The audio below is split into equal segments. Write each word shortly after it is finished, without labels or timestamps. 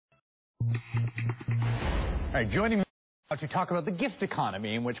All right, joining me now to talk about the gift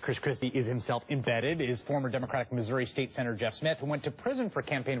economy in which Chris Christie is himself embedded is former Democratic Missouri State Senator Jeff Smith, who went to prison for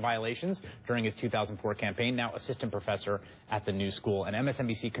campaign violations during his 2004 campaign, now assistant professor at the New School, and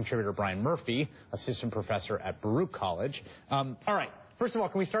MSNBC contributor Brian Murphy, assistant professor at Baruch College. All right, first of all,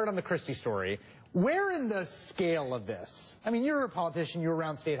 can we start on the Christie story? Where in the scale of this? I mean, you're a politician, you're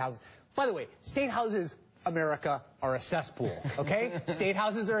around state houses. By the way, state houses, America, are a cesspool, okay? State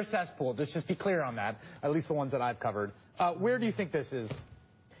houses are a cesspool. Let's just be clear on that, at least the ones that I've covered. Where do you think this is?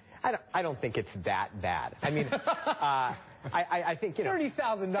 I don't think it's that bad. I mean, I think, you know,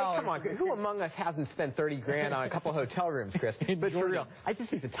 $30,000. Come on, who among us hasn't spent 30 grand on a couple hotel rooms, Chris? But for real, I just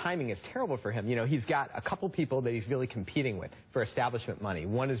think the timing is terrible for him. You know, he's got a couple people that he's really competing with for establishment money.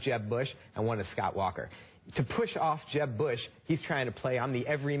 One is Jeb Bush and one is Scott Walker. To push off Jeb Bush, he's trying to play, I'm the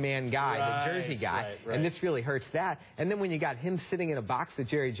everyman guy, the Jersey guy, and this really hurts that. And then when you got him sitting in a box with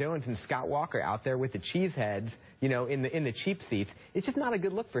Jerry Jones and Scott Walker out there with the cheeseheads, you know, in the cheap seats, it's just not a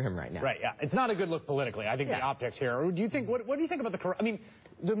good look for him right now. Right, yeah. It's not a good look politically. I think the optics here. Do you think, what do you think about I mean,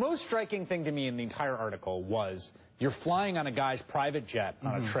 the most striking thing to me in the entire article was you're flying on a guy's private jet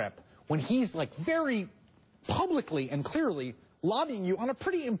on a trip when he's like very publicly and clearly lobbying you on a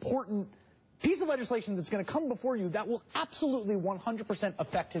pretty important piece of legislation that's going to come before you that will absolutely 100%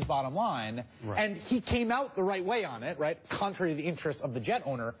 affect his bottom line. Right. And he came out the right way on it, right, contrary to the interests of the jet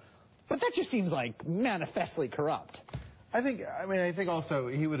owner. But that just seems like manifestly corrupt. I think also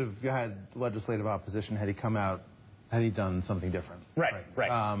he would have had legislative opposition had he come out, had he done something different. Right.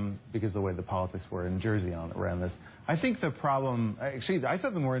 Because of the way the politics were in Jersey around this. I think the problem, actually, I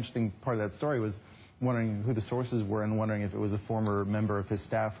thought the more interesting part of that story was wondering who the sources were and wondering if it was a former member of his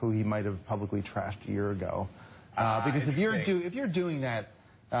staff who he might have publicly trashed a year ago. Because if you're doing that,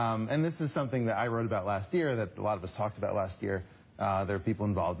 and this is something that I wrote about last year, that a lot of us talked about last year, there are people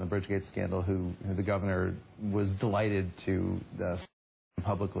involved in the Bridgegate scandal who the governor was delighted to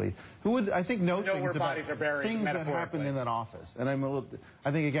publicly, who would, I think, know things about things that happened in that office. And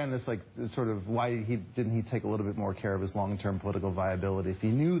I think, again, this, like, sort of why didn't he take a little bit more care of his long-term political viability? If he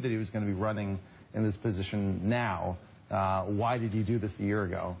knew that he was going to be running in this position now, why did you do this a year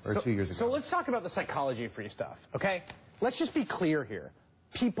ago or 2 years ago? So let's talk about the psychology of free stuff, okay? Let's just be clear here.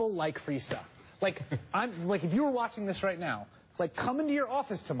 People like free stuff. Like, if you were watching this right now, like, come into your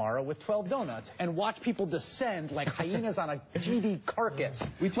office tomorrow with 12 donuts and watch people descend like hyenas on a GD carcass.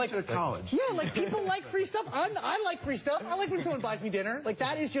 We teach at college. Yeah, like, people like free stuff. I like free stuff. I like when someone buys me dinner. Like,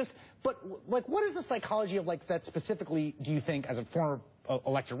 that is just, but, like, what is the psychology of, like, that specifically, do you think, as a former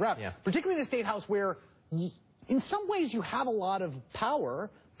elected rep, particularly in the state house where in some ways you have a lot of power,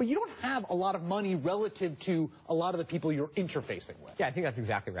 but you don't have a lot of money relative to a lot of the people you're interfacing with? Yeah, I think that's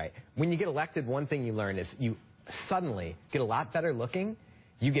exactly right. When you get elected, one thing you learn is you suddenly get a lot better looking,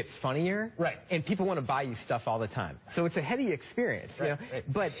 you get funnier, and people want to buy you stuff all the time. So it's a heady experience, you know?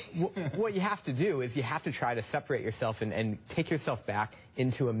 But what you have to do is you have to try to separate yourself and take yourself back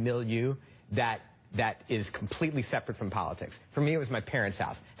into a milieu that is completely separate from politics. For me, it was my parents'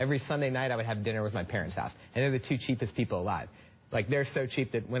 house. Every Sunday night, I would have dinner with my parents' house. And they're the two cheapest people alive. Like, they're so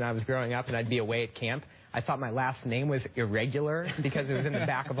cheap that when I was growing up and I'd be away at camp, I thought my last name was irregular because it was in the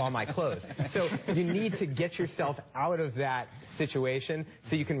back of all my clothes. So you need to get yourself out of that situation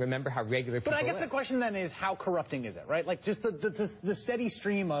so you can remember how regular people But I guess the question then is, how corrupting is it, right? Like, just the steady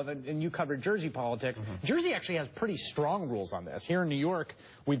stream of, and you covered Jersey politics. Jersey actually has pretty strong rules on this. Here in New York,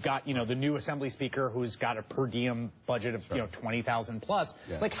 we've got, you know, the new assembly speaker who's got a per diem budget of, you know, 20,000 plus.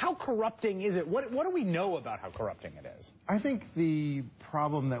 Like, how corrupting is it? What do we know about how corrupting it is? I think the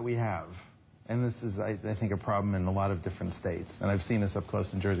problem that we have, and this is, I think, a problem in a lot of different states, and I've seen this up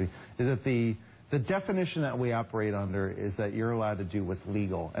close in Jersey, is that the definition that we operate under is that you're allowed to do what's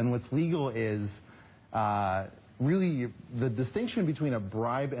legal. And what's legal is really the distinction between a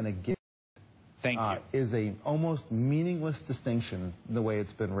bribe and a gift is a almost meaningless distinction the way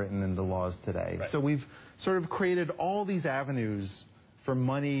it's been written in the laws today. So we've sort of created all these avenues for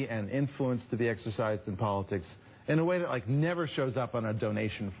money and influence to be exercised in politics in a way that, like, never shows up on a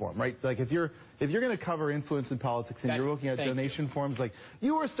donation form, right? Like, if you're going to cover influence in politics and you're looking at donation forms, like,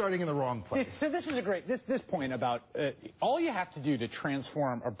 you are starting in the wrong place. So this is a great, this point about all you have to do to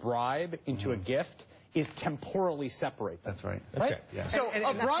transform a bribe into a gift is temporally separate them. That's right. Right? So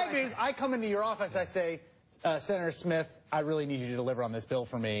a bribe is, I come into your office, I say, Senator Smith, I really need you to deliver on this bill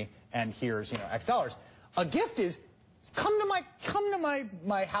for me, and here's, you know, X dollars. A gift is, come to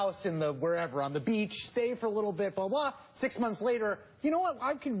my house in the wherever, on the beach, stay for a little bit, blah, blah. 6 months later, you know what,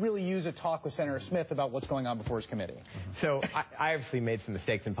 I could really use a talk with Senator Smith about what's going on before his committee. So I obviously made some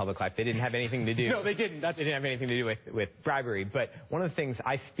mistakes in public life. They didn't have anything to do. No, they didn't. They didn't have anything to do with bribery. But one of the things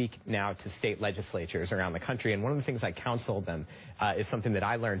I speak now to state legislatures around the country, and one of the things I counsel them is something that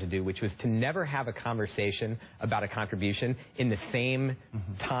I learned to do, which was to never have a conversation about a contribution in the same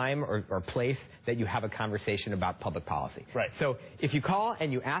time or place that you have a conversation about public policy. Right. So if you call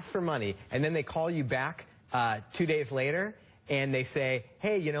and you ask for money, and then they call you back 2 days later, and they say,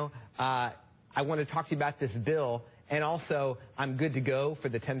 hey, you know, I want to talk to you about this bill, and also I'm good to go for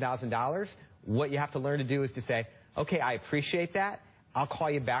the $10,000, what you have to learn to do is to say, okay, I appreciate that. I'll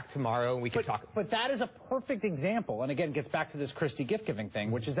call you back tomorrow and we can talk. But that is a perfect example, and again, gets back to this Christie gift-giving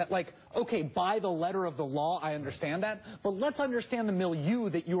thing, which is that, like, okay, by the letter of the law, I understand that, but let's understand the milieu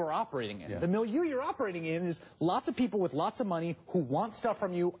that you are operating in. Yeah. The milieu you're operating in is lots of people with lots of money who want stuff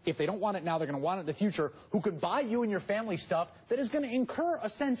from you. If they don't want it now, they're going to want it in the future, who could buy you and your family stuff that is going to incur a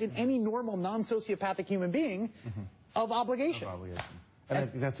sense in any normal, non-sociopathic human being of obligation. And I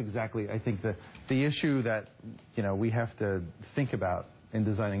think that's exactly, I think, the issue that, you know, we have to think about in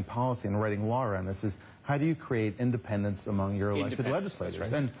designing policy and writing law around this is how do you create independence among your elected legislators?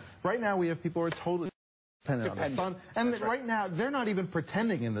 Right. And right now we have people who are totally dependent on their fund. And right now they're not even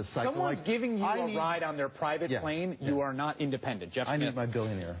pretending in this cycle. Someone's giving you a ride on their private plane. You are not independent. Jeff Smith. I need my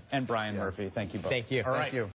billionaire. And Brian Murphy. Thank you both. Thank you. All right. Thank you.